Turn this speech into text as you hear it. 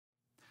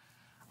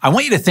I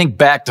want you to think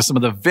back to some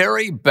of the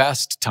very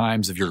best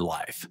times of your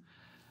life.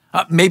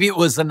 Maybe it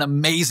was an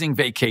amazing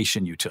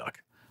vacation you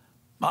took,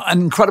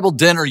 an incredible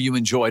dinner you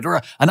enjoyed,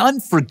 or an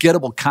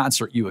unforgettable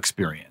concert you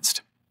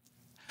experienced.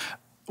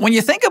 When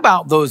you think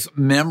about those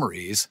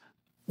memories,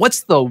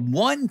 what's the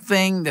one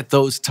thing that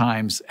those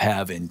times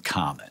have in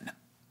common?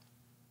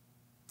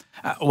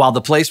 While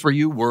the place where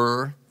you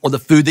were, or the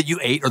food that you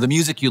ate, or the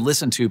music you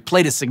listened to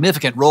played a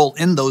significant role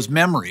in those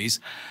memories,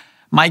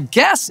 my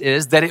guess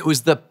is that it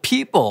was the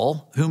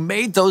people who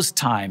made those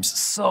times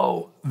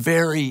so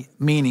very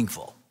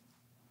meaningful.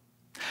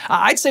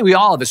 I'd say we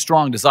all have a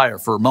strong desire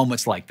for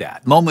moments like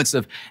that, moments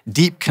of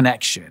deep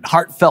connection,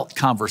 heartfelt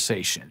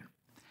conversation.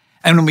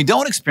 And when we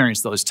don't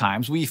experience those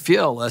times, we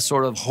feel a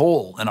sort of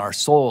hole in our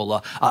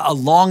soul, a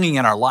longing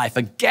in our life,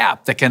 a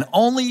gap that can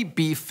only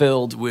be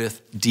filled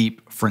with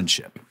deep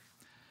friendship.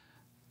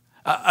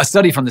 A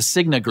study from the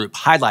Cigna Group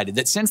highlighted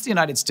that since the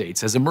United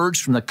States has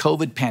emerged from the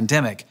COVID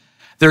pandemic,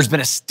 there's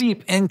been a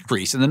steep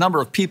increase in the number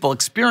of people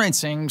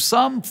experiencing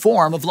some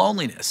form of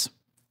loneliness.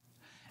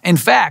 In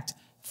fact,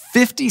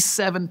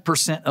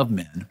 57% of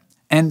men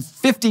and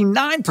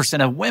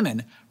 59% of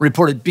women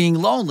reported being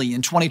lonely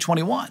in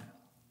 2021.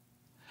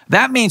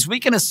 That means we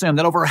can assume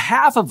that over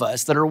half of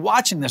us that are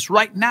watching this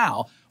right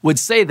now would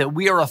say that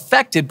we are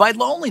affected by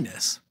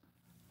loneliness.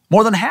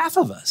 More than half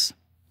of us.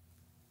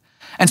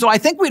 And so I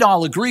think we'd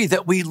all agree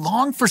that we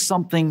long for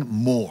something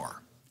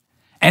more.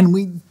 And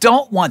we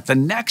don't want the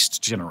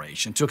next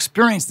generation to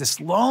experience this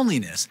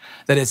loneliness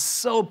that has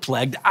so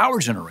plagued our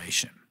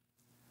generation.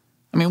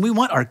 I mean, we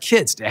want our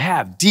kids to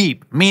have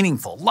deep,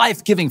 meaningful,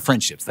 life-giving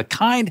friendships, the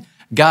kind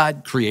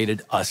God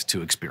created us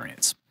to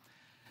experience.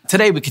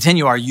 Today, we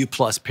continue our U+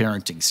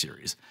 parenting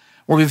series,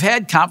 where we've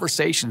had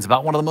conversations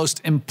about one of the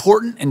most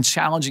important and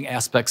challenging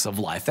aspects of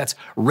life. That's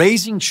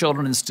raising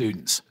children and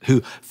students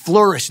who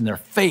flourish in their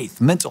faith,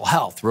 mental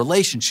health,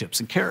 relationships,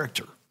 and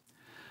character.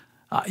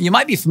 You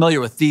might be familiar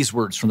with these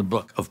words from the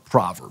book of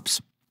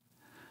Proverbs.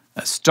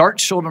 Start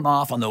children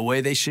off on the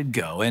way they should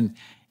go, and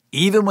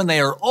even when they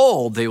are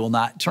old, they will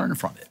not turn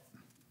from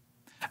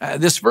it.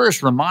 This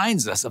verse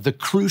reminds us of the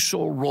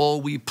crucial role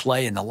we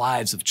play in the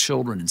lives of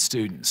children and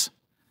students.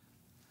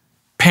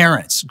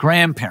 Parents,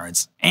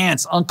 grandparents,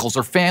 aunts, uncles,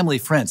 or family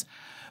friends,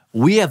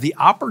 we have the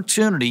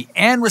opportunity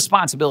and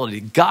responsibility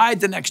to guide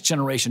the next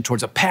generation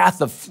towards a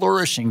path of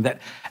flourishing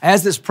that,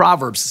 as this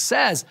Proverbs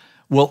says,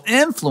 will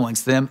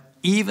influence them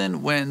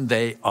even when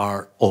they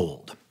are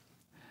old.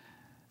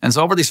 And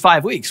so over these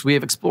 5 weeks, we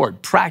have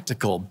explored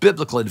practical,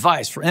 biblical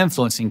advice for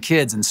influencing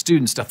kids and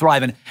students to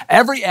thrive in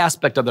every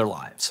aspect of their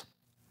lives.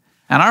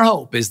 And our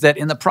hope is that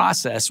in the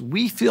process,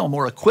 we feel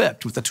more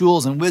equipped with the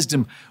tools and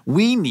wisdom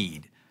we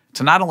need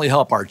to not only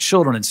help our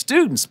children and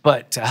students,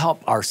 but to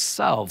help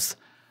ourselves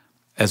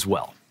as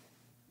well.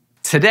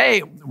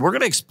 Today, we're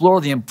going to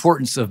explore the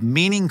importance of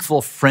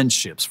meaningful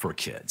friendships for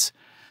kids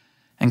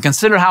and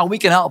consider how we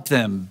can help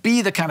them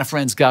be the kind of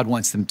friends God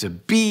wants them to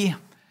be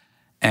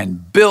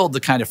and build the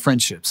kind of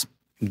friendships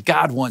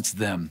God wants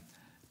them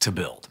to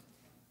build.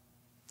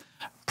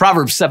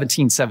 Proverbs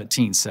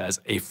 17:17 says,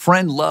 "A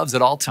friend loves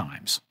at all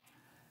times,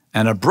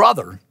 and a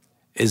brother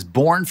is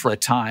born for a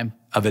time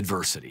of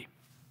adversity."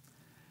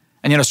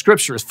 And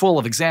Scripture is full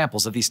of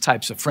examples of these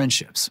types of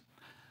friendships.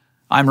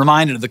 I'm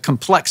reminded of the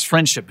complex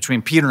friendship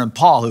between Peter and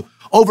Paul, who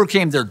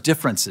overcame their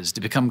differences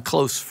to become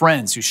close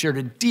friends who shared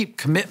a deep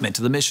commitment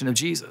to the mission of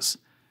Jesus.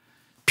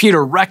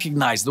 Peter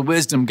recognized the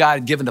wisdom God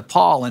had given to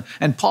Paul,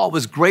 and Paul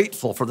was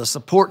grateful for the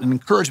support and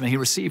encouragement he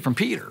received from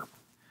Peter.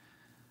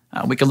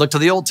 We can look to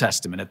the Old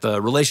Testament at the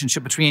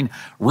relationship between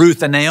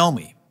Ruth and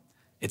Naomi.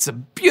 It's a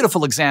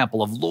beautiful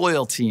example of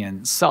loyalty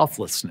and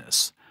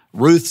selflessness.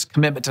 Ruth's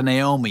commitment to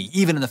Naomi,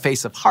 even in the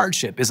face of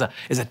hardship, is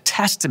a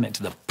testament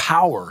to the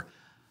power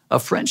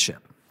of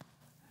friendship.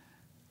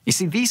 You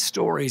see, these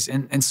stories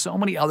and so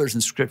many others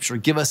in Scripture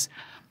give us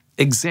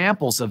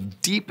examples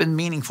of deep and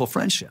meaningful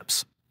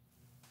friendships.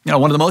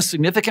 One of the most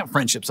significant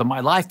friendships of my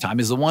lifetime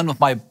is the one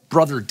with my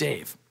brother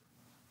Dave.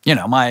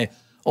 My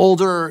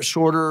older,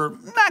 shorter,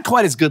 not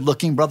quite as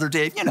good-looking brother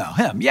Dave.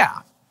 Him, yeah.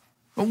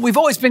 We've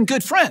always been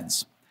good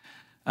friends.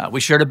 We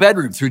shared a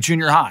bedroom through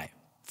junior high.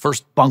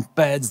 First bunk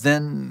beds,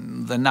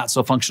 then the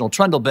not-so-functional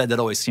trundle bed that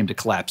always seemed to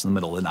collapse in the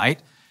middle of the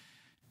night.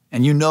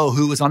 And you know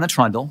who was on the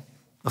trundle?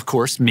 Of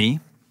course, me.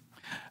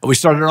 We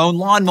started our own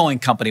lawn mowing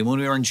company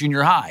when we were in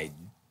junior high,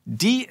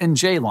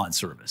 D&J Lawn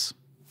Service.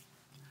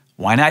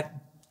 Why not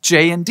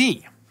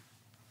J&D?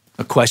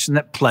 A question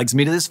that plagues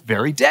me to this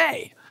very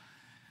day.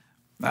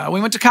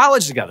 We went to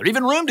college together,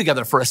 even roomed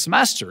together for a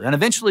semester, and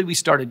eventually we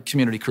started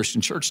Community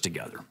Christian Church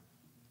together.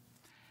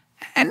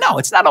 And no,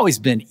 it's not always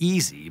been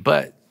easy,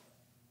 but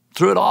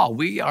through it all,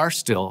 we are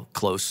still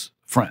close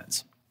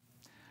friends.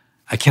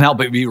 I can't help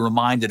but be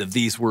reminded of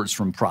these words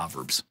from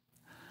Proverbs.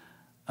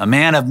 A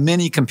man of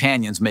many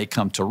companions may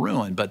come to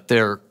ruin, but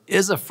there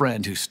is a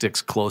friend who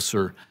sticks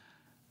closer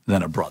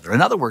than a brother.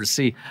 In other words,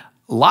 see,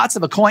 lots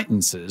of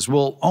acquaintances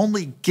will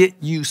only get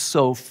you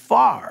so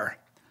far,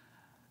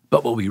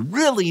 but what we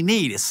really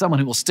need is someone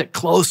who will stick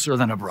closer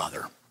than a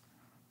brother.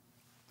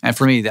 And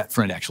for me, that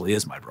friend actually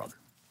is my brother.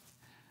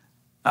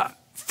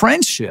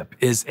 Friendship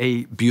is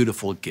a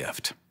beautiful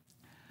gift.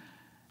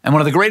 And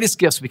one of the greatest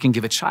gifts we can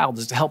give a child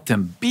is to help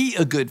them be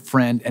a good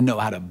friend and know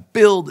how to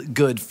build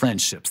good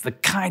friendships, the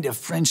kind of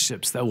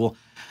friendships that will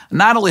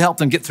not only help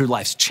them get through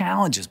life's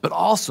challenges, but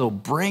also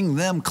bring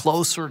them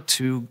closer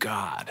to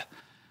God.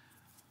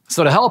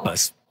 So to help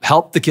us,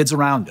 help the kids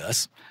around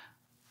us,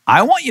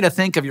 I want you to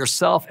think of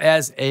yourself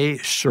as a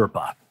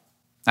Sherpa.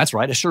 That's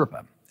right, a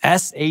Sherpa.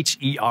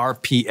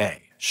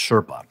 S-H-E-R-P-A,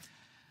 Sherpa.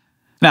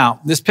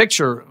 Now, this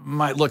picture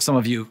might look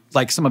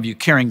like some of you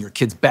carrying your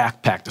kid's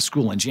backpack to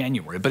school in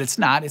January, but it's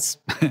not. It's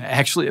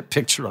actually a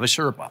picture of a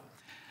Sherpa.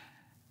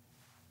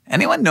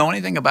 Anyone know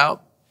anything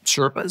about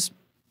Sherpas?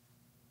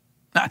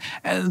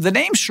 The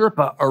name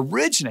Sherpa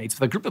originates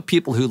with a group of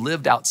people who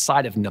lived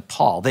outside of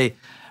Nepal. They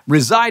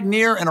reside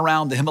near and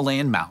around the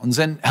Himalayan mountains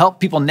and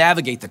help people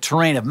navigate the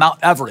terrain of Mount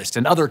Everest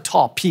and other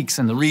tall peaks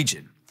in the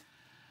region.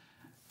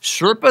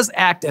 Sherpas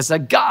act as a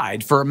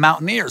guide for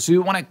mountaineers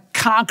who want to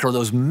conquer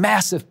those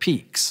massive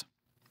peaks.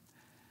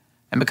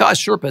 And because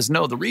Sherpas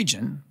know the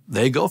region,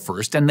 they go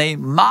first and they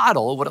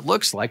model what it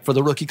looks like for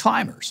the rookie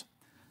climbers.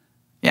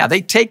 Yeah,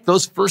 they take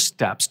those first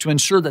steps to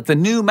ensure that the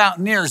new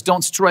mountaineers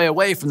don't stray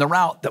away from the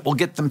route that will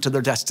get them to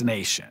their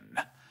destination.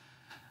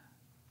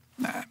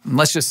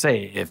 Let's just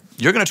say, if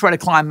you're going to try to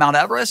climb Mount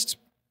Everest,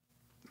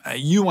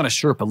 you want a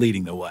Sherpa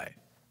leading the way.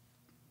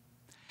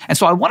 And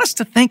so I want us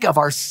to think of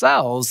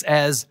ourselves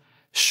as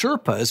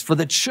Sherpas for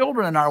the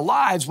children in our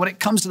lives when it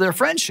comes to their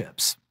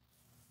friendships.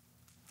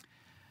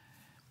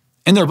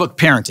 In their book,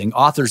 Parenting,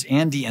 authors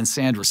Andy and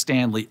Sandra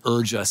Stanley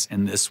urge us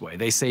in this way.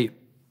 They say,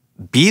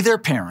 be their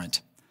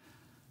parent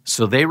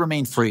so they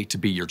remain free to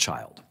be your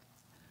child.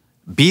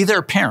 Be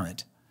their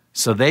parent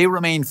so they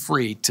remain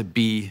free to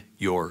be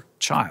your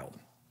child.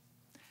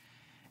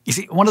 You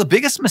see, one of the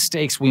biggest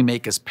mistakes we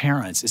make as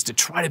parents is to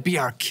try to be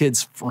our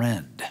kid's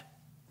friend.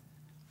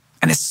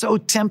 And it's so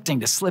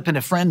tempting to slip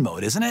into friend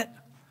mode, isn't it?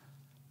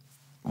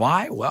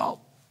 Why?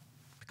 Well,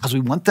 because we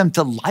want them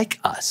to like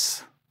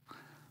us.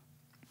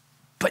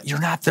 But you're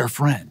not their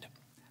friend.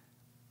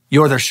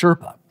 You're their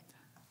Sherpa.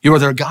 You're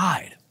their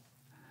guide.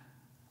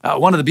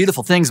 One of the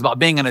beautiful things about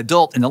being an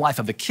adult in the life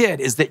of a kid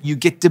is that you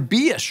get to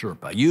be a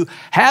Sherpa. You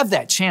have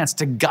that chance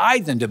to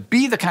guide them to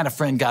be the kind of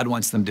friend God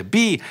wants them to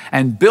be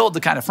and build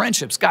the kind of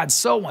friendships God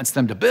so wants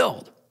them to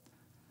build.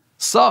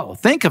 So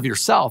think of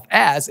yourself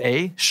as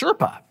a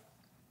Sherpa.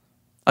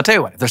 I'll tell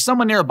you what, if there's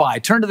someone nearby,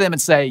 turn to them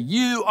and say,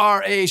 you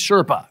are a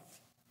Sherpa.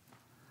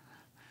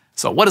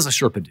 So what does a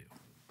Sherpa do?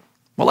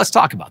 Well, let's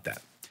talk about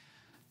that.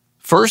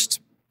 First,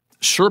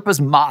 Sherpas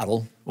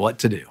model what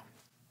to do.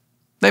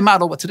 They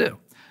model what to do.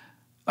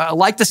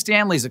 Like the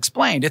Stanleys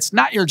explained, it's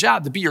not your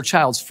job to be your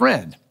child's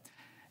friend.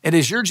 It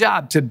is your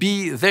job to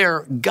be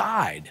their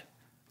guide,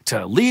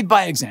 to lead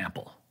by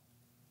example.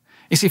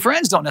 You see,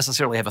 friends don't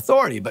necessarily have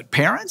authority, but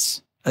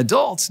parents,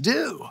 adults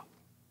do.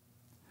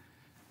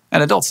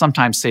 And adults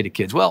sometimes say to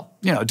kids, well,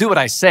 do what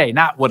I say,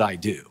 not what I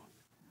do.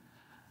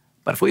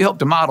 But if we hope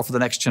to model for the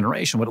next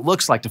generation what it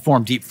looks like to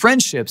form deep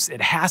friendships,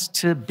 it has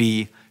to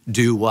be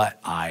do what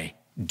I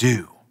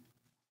do.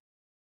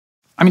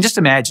 I mean, just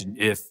imagine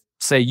if,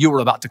 say, you were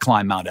about to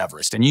climb Mount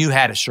Everest and you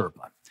had a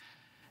Sherpa.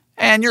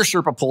 And your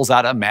Sherpa pulls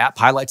out a map,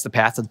 highlights the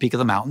path to the peak of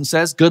the mountain,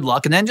 says, good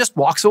luck, and then just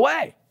walks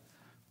away.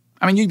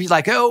 I mean, you'd be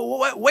like,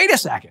 oh, wait a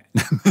second.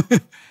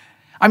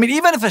 I mean,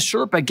 even if a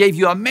Sherpa gave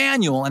you a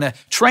manual and a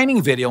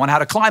training video on how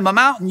to climb a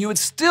mountain, you would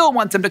still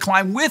want them to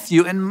climb with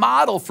you and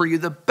model for you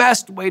the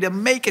best way to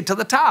make it to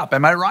the top.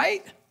 Am I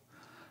right?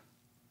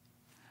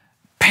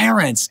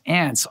 Parents,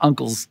 aunts,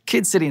 uncles,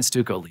 Kid City and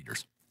Stuco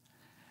leaders,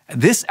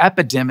 this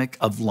epidemic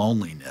of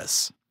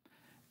loneliness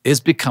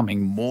is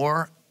becoming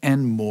more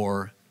and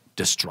more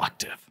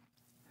destructive.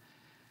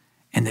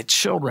 And the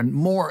children,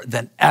 more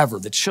than ever,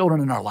 the children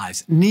in our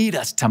lives need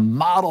us to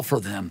model for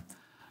them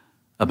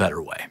a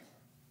better way.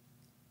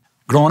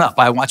 Growing up,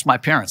 I watched my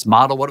parents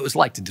model what it was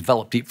like to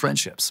develop deep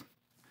friendships.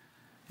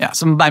 Yeah,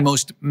 some of my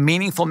most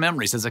meaningful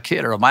memories as a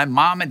kid are of my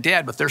mom and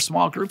dad with their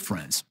small group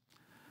friends.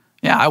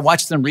 Yeah, I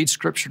watched them read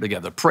scripture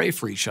together, pray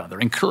for each other,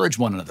 encourage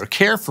one another,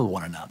 care for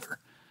one another.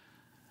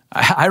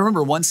 I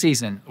remember one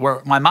season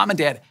where my mom and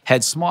dad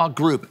had small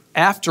group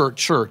after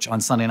church on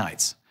Sunday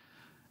nights.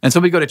 And so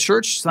we'd go to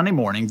church Sunday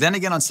morning, then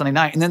again on Sunday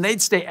night, and then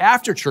they'd stay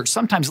after church,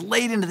 sometimes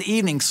late into the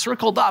evening,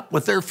 circled up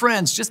with their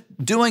friends, just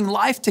doing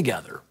life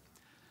together.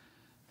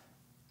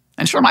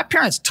 And sure, my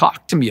parents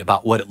talked to me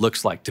about what it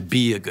looks like to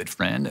be a good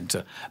friend and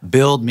to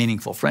build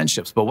meaningful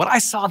friendships. But what I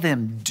saw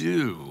them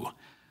do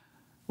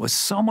was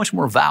so much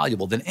more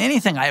valuable than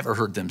anything I ever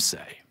heard them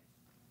say.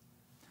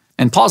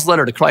 In Paul's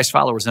letter to Christ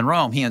followers in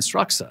Rome, he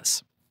instructs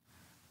us,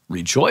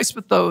 rejoice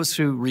with those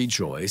who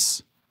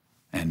rejoice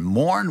and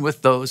mourn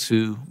with those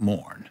who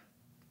mourn.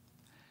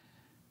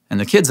 And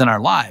the kids in our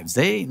lives,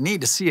 they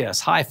need to see us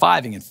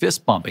high-fiving and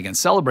fist-bumping and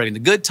celebrating the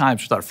good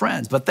times with our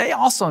friends, but they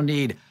also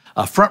need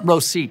a front row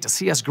seat to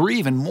see us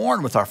grieve and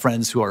mourn with our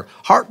friends who are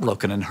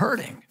heartbroken and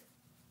hurting.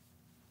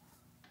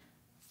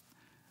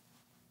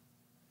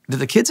 Do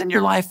the kids in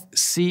your life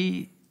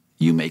see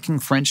you making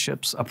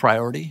friendships a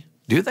priority?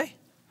 Do they?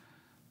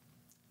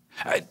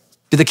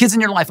 Do the kids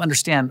in your life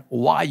understand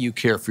why you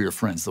care for your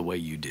friends the way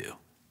you do?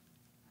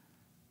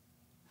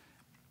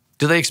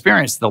 Do they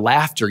experience the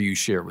laughter you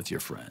share with your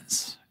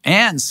friends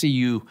and see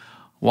you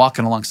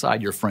walking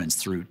alongside your friends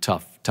through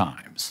tough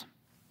times?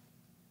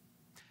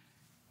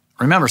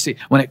 Remember, see,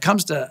 when it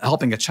comes to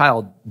helping a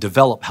child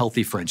develop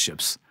healthy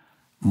friendships,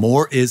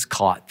 more is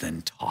caught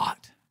than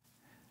taught.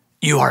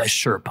 You are a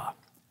Sherpa.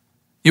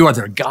 You are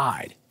their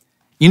guide.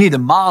 You need to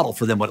model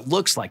for them what it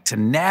looks like to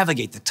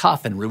navigate the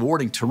tough and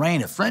rewarding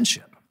terrain of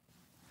friendship.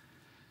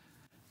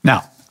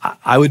 Now,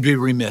 I would be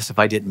remiss if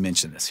I didn't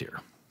mention this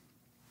here.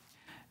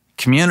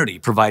 Community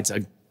provides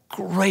a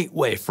great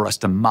way for us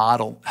to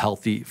model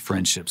healthy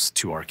friendships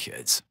to our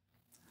kids.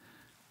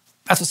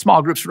 That's what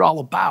small groups are all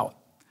about.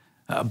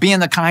 Being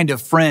the kind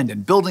of friend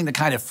and building the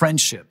kind of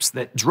friendships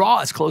that draw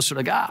us closer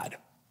to God.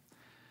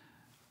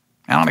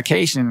 And on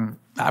occasion,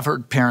 I've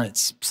heard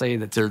parents say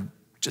that they're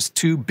just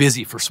too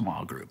busy for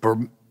small group,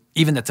 or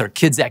even that their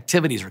kids'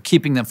 activities are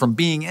keeping them from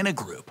being in a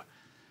group.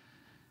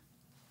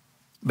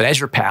 But as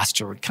your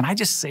pastor, can I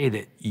just say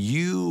that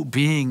you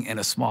being in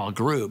a small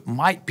group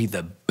might be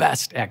the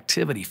best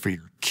activity for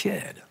your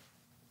kid?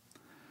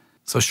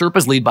 So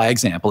Sherpas lead by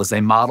example as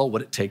they model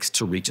what it takes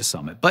to reach a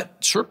summit.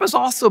 But Sherpas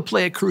also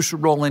play a crucial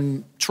role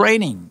in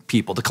training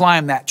people to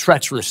climb that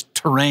treacherous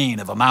terrain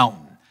of a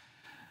mountain.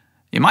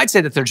 You might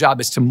say that their job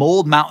is to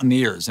mold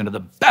mountaineers into the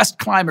best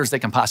climbers they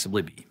can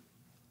possibly be.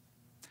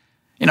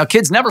 You know,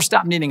 kids never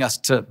stop needing us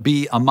to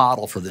be a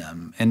model for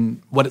them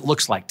and what it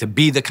looks like to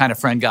be the kind of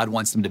friend God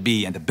wants them to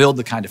be and to build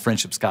the kind of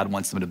friendships God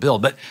wants them to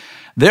build. But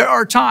there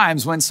are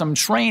times when some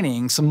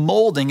training, some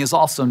molding is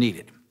also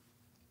needed.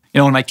 You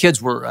know, when my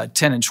kids were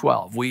 10 and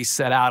 12, we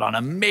set out on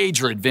a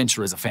major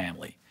adventure as a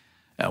family.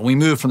 We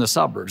moved from the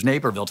suburbs,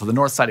 Naperville, to the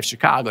north side of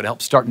Chicago to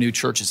help start new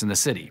churches in the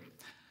city.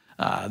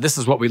 This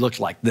is what we looked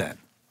like then.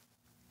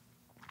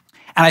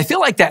 And I feel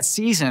like that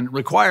season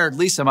required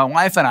Lisa, my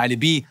wife, and I to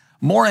be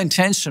more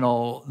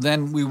intentional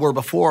than we were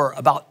before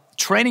about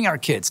training our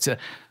kids to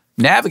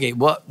navigate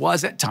what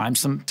was at times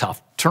some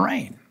tough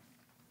terrain.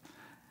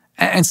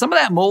 And some of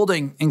that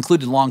molding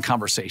included long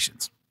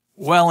conversations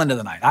well into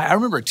the night. I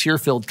remember a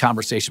tear-filled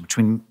conversation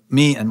between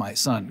me and my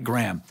son,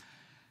 Graham.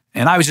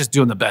 And I was just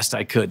doing the best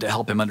I could to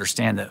help him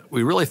understand that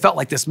we really felt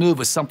like this move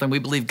was something we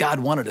believed God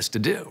wanted us to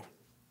do.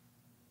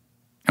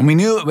 And we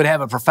knew it would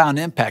have a profound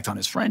impact on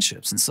his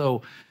friendships. And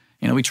so,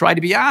 you know, we tried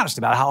to be honest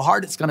about how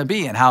hard it's going to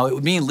be and how it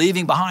would mean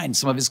leaving behind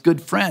some of his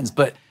good friends,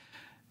 but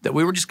that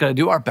we were just going to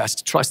do our best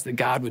to trust that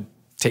God would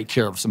take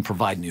care of us and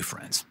provide new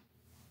friends.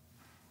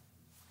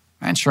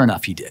 And sure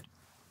enough, he did.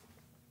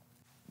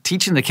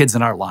 Teaching the kids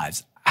in our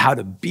lives how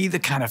to be the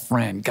kind of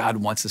friend God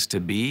wants us to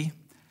be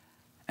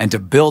and to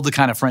build the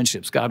kind of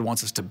friendships God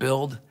wants us to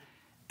build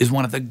is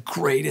one of the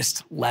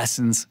greatest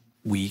lessons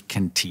we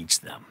can teach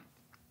them.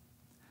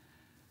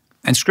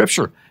 And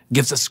Scripture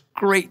gives us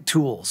great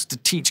tools to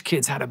teach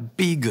kids how to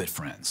be good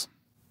friends.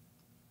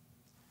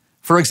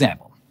 For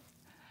example,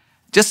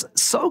 just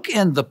soak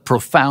in the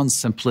profound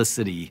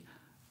simplicity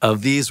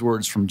of these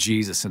words from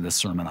Jesus in the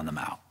Sermon on the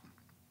Mount.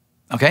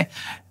 Okay?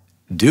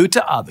 Do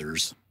to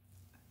others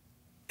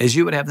as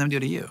you would have them do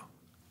to you.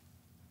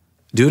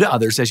 Do to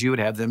others as you would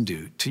have them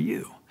do to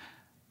you.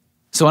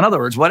 So in other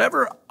words,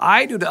 whatever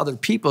I do to other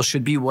people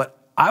should be what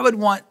I would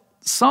want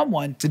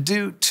someone to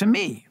do to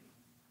me.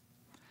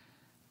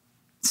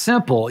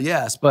 Simple,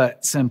 yes,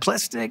 but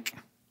simplistic?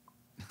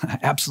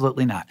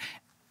 Absolutely not.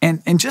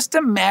 And just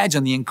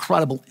imagine the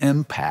incredible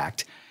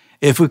impact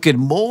if we could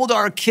mold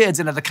our kids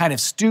into the kind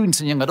of students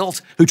and young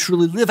adults who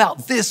truly live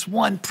out this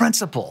one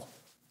principle.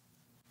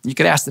 You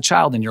could ask the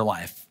child in your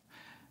life,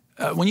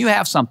 when you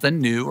have something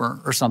new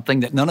or something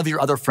that none of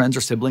your other friends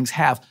or siblings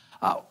have,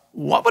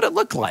 what would it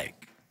look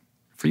like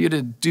for you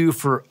to do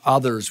for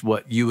others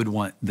what you would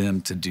want them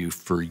to do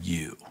for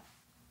you?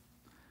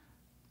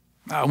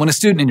 When a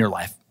student in your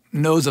life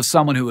knows of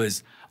someone who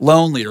is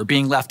lonely or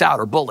being left out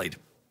or bullied,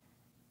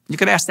 you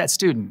could ask that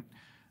student,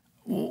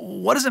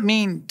 what does it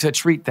mean to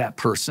treat that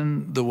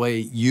person the way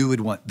you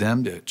would want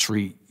them to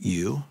treat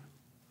you?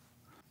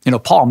 You know,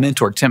 Paul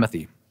mentored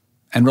Timothy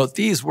and wrote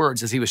these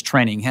words as he was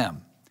training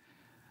him.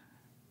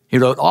 He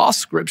wrote, all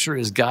Scripture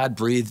is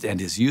God-breathed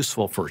and is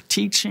useful for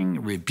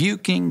teaching,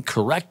 rebuking,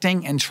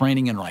 correcting, and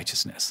training in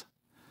righteousness.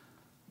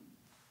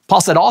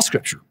 Paul said all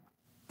Scripture,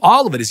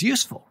 all of it is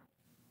useful.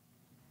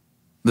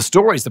 The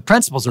stories, the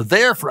principles are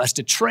there for us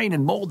to train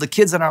and mold the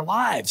kids in our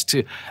lives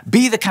to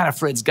be the kind of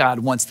friends God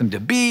wants them to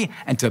be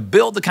and to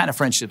build the kind of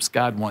friendships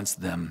God wants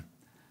them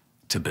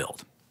to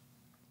build.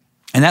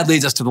 And that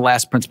leads us to the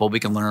last principle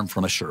we can learn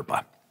from a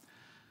Sherpa.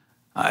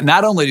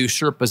 Not only do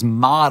Sherpas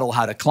model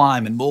how to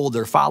climb and mold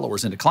their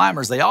followers into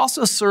climbers, they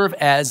also serve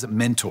as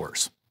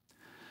mentors.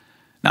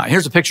 Now,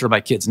 here's a picture of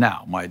my kids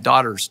now. My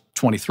daughter's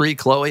 23,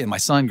 Chloe, and my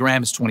son,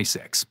 Graham, is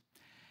 26.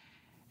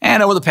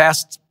 And over the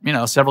past,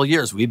 several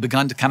years, we've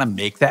begun to kind of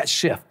make that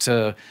shift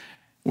to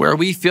where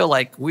we feel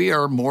like we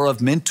are more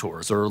of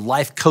mentors or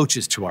life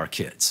coaches to our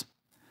kids.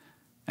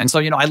 And so,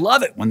 I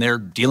love it when they're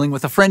dealing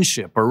with a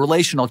friendship or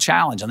relational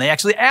challenge and they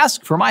actually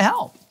ask for my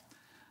help.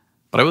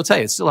 But I will tell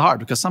you, it's still hard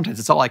because sometimes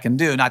it's all I can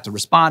do not to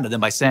respond to them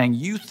by saying,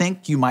 you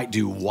think you might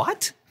do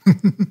what?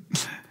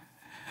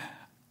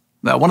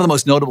 Now, one of the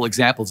most notable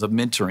examples of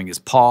mentoring is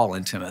Paul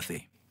and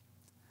Timothy.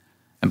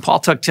 And Paul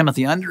took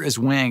Timothy under his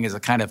wing as a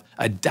kind of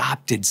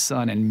adopted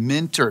son and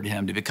mentored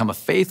him to become a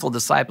faithful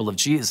disciple of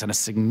Jesus and a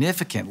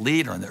significant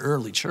leader in the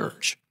early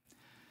church.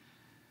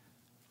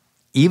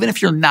 Even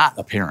if you're not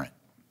a parent,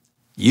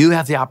 you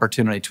have the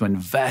opportunity to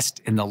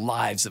invest in the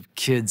lives of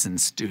kids and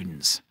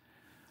students.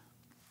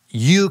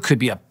 You could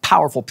be a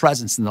powerful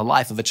presence in the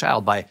life of a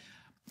child by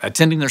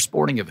attending their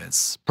sporting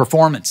events,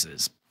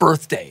 performances,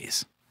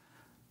 birthdays.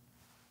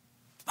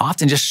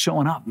 Often just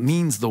showing up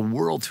means the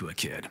world to a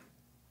kid.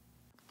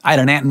 I had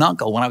an aunt and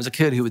uncle when I was a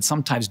kid who would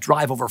sometimes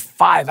drive over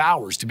 5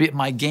 hours to be at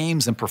my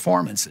games and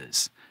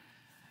performances.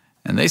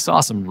 And they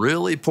saw some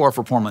really poor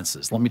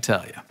performances, let me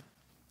tell you.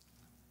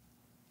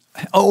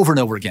 Over and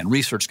over again,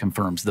 research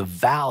confirms the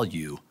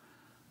value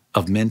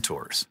of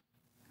mentors.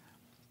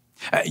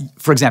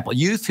 For example,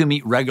 youth who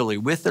meet regularly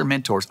with their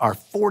mentors are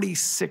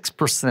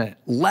 46%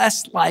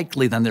 less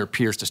likely than their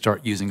peers to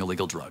start using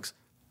illegal drugs.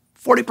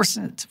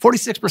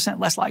 46%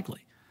 less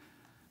likely.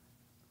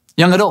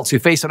 Young adults who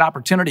face an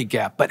opportunity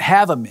gap but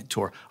have a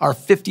mentor are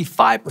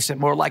 55%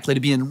 more likely to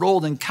be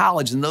enrolled in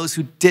college than those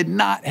who did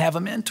not have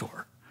a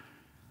mentor.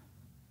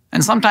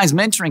 And sometimes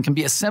mentoring can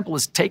be as simple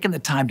as taking the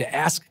time to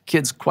ask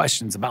kids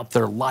questions about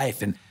their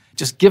life and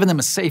just giving them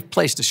a safe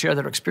place to share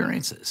their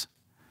experiences.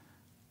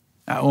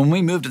 When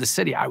we moved to the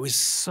city, I was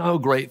so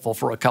grateful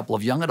for a couple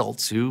of young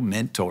adults who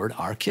mentored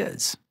our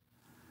kids.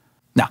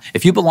 Now,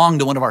 if you belong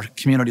to one of our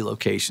community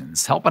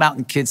locations, helping out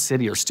in Kid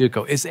City or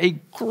Stuco is a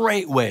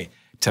great way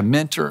to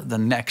mentor the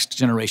next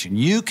generation.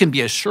 You can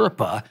be a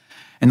Sherpa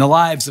in the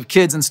lives of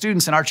kids and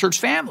students in our church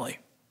family.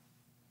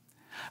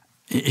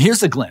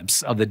 Here's a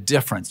glimpse of the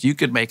difference you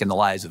could make in the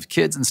lives of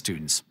kids and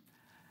students,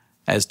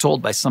 as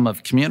told by some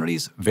of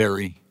community's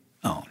very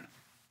own.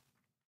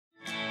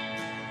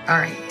 All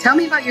right, tell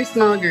me about your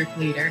small group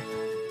leader.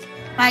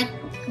 My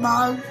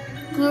small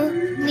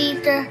group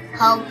leader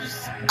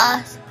helps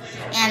us,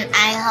 and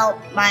I help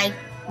my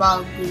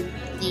small group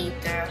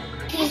leader.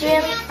 He's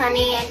really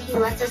funny and he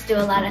lets us do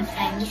a lot of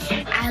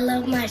things. I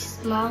love my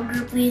small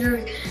group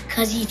leader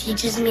because he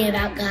teaches me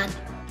about God.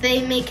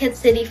 They make Kid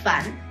City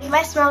fun.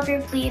 My small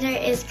group leader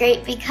is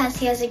great because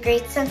he has a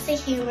great sense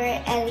of humor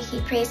and he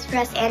prays for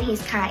us and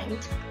he's kind.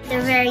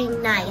 They're very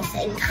nice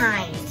and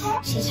kind.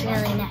 She's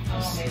really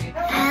nice.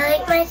 I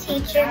like my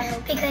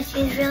teacher because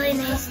she's really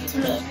nice to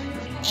me.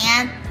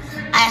 And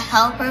I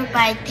help her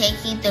by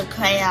taking the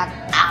crayon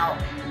out.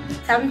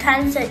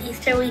 Sometimes at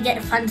Easter we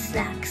get fun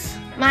snacks.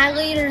 My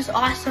leader's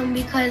awesome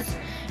because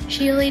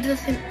she leads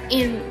us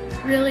in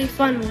really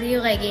fun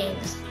relay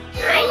games.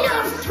 I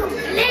love to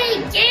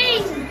play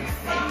games.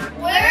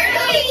 Where do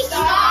we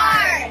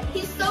start?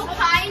 He's so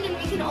kind and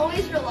we can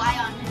always rely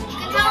on him. You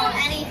can tell him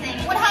anything.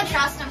 100%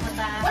 trust him with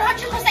that.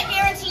 100%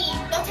 guarantee.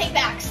 No take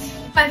backs.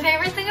 My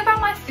favorite thing about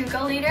my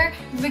Stuco leader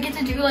is we get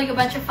to do like a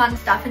bunch of fun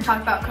stuff and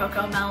talk about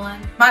Coco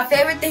Melon. My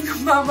favorite thing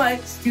about my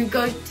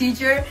Stuco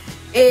teacher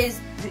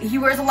is he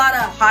wears a lot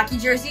of hockey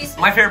jerseys.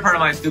 My favorite part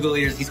of my Stuco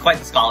leader is he's quite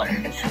the scholar.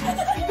 He's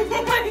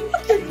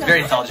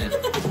very intelligent.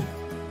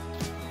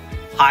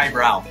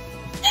 Highbrow.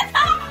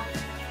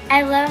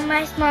 I love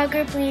my small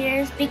group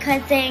leaders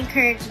because they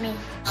encourage me.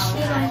 She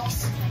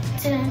likes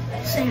to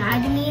say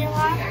hi to me a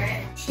lot.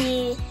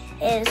 She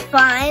is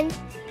fun,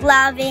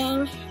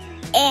 loving,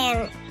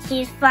 and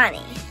she's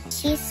funny.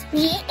 She's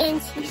sweet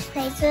and she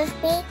plays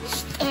with me,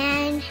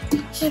 and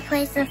she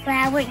plays the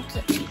flower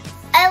game.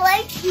 I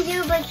like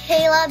you,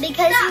 Michaela,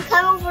 because you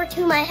come over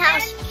to my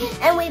house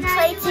and we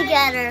play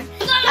together.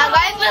 I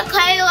like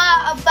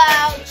Michaela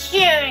about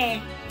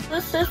cheering.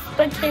 This is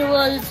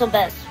Michaela is the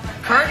best.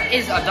 Kurt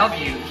is a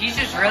W. He's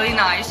just really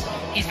nice.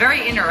 He's very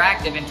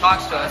interactive and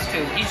talks to us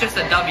too. He's just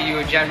a W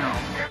in general.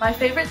 My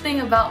favorite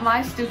thing about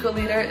my Stuco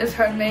leader is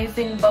her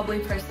amazing, bubbly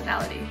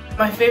personality.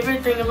 My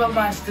favorite thing about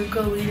my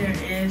Stuco leader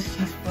is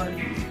she's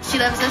funny. She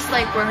loves us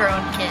like we're her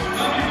own kids.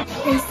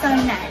 She's so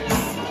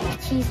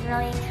nice. She's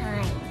really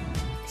kind.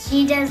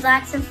 She does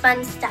lots of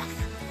fun stuff.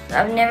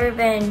 I've never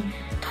been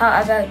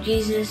taught about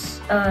Jesus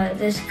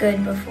this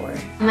good before.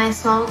 My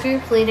small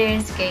group leader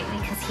is great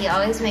because he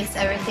always makes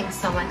everything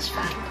so much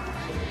fun.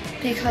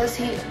 Because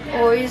he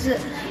always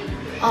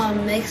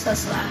makes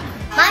us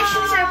laugh. My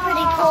shoes are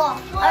pretty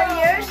cool. Are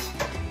yours?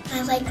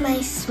 I like my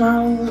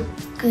small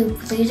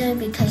group leader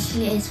because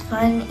she is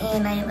fun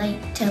and I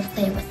like to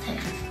play with her.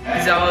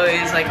 He's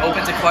always like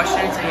open to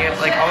questions and he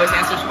like always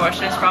answers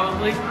questions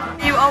probably.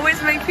 You always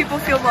make people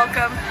feel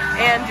welcome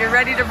and you're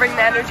ready to bring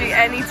the energy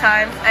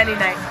anytime, any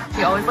night.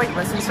 He always like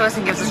listens to us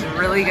and gives us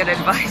really good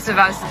advice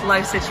about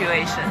life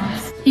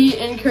situations. He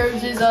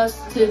encourages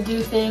us to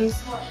do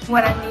things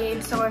when I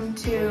need someone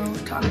to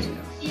talk to.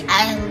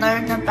 I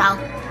learn about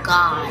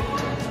God.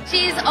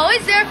 She's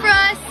always there for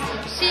us.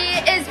 She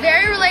is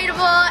very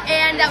relatable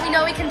and that we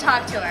know we can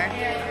talk to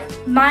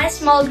her. My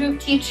small group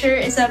teacher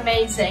is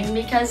amazing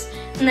because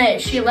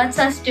she lets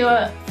us do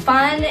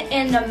fun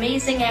and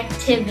amazing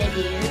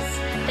activities.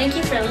 Thank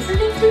you for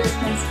listening to this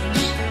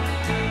message.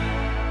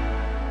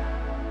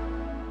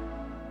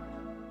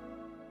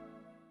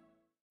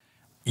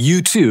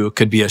 you too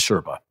could be a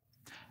Sherpa.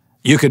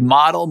 You could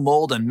model,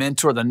 mold, and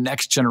mentor the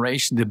next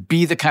generation to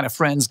be the kind of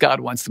friends God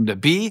wants them to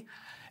be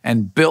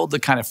and build the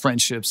kind of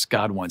friendships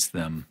God wants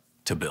them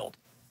to build.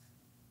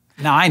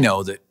 Now, I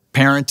know that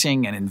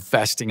parenting and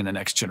investing in the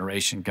next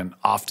generation can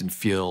often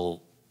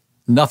feel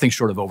nothing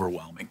short of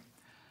overwhelming.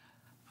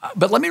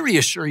 But let me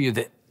reassure you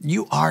that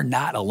you are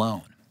not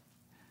alone.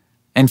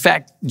 In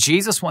fact,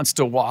 Jesus wants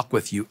to walk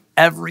with you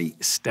every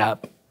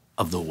step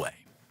of the way.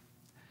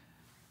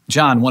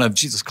 John, one of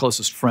Jesus'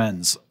 closest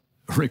friends,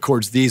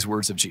 records these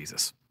words of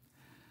Jesus.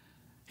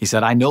 He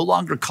said, "I no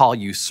longer call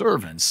you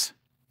servants,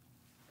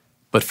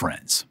 but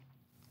friends."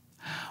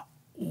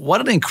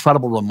 What an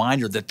incredible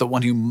reminder that the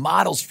one who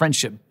models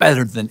friendship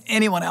better than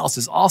anyone else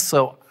is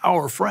also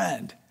our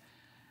friend.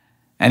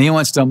 And he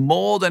wants to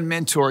mold and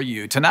mentor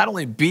you to not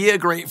only be a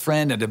great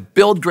friend and to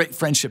build great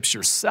friendships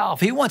yourself,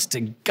 he wants to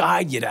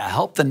guide you to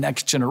help the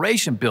next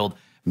generation build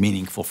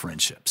meaningful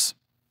friendships.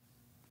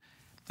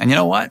 And you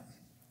know what?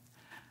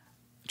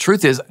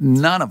 Truth is,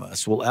 none of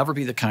us will ever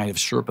be the kind of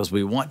Sherpas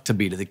we want to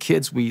be to the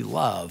kids we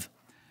love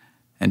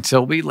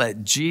until we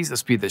let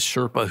Jesus be the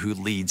Sherpa who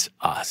leads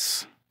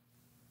us.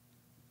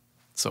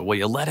 So will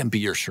you let him be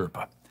your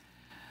Sherpa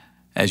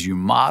as you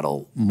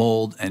model,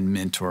 mold, and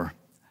mentor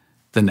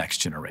the next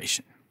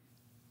generation?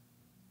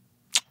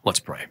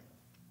 Let's pray.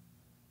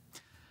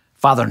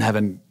 Father in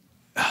heaven,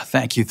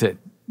 thank you that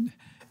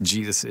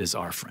Jesus is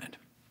our friend.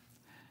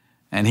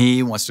 And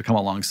he wants to come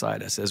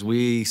alongside us as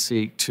we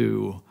seek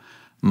to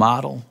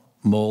model,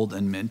 mold,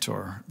 and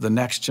mentor the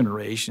next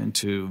generation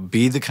to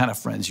be the kind of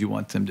friends you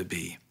want them to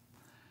be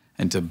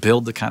and to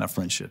build the kind of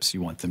friendships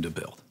you want them to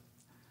build.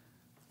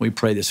 We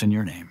pray this in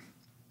your name.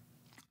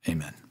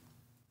 Amen.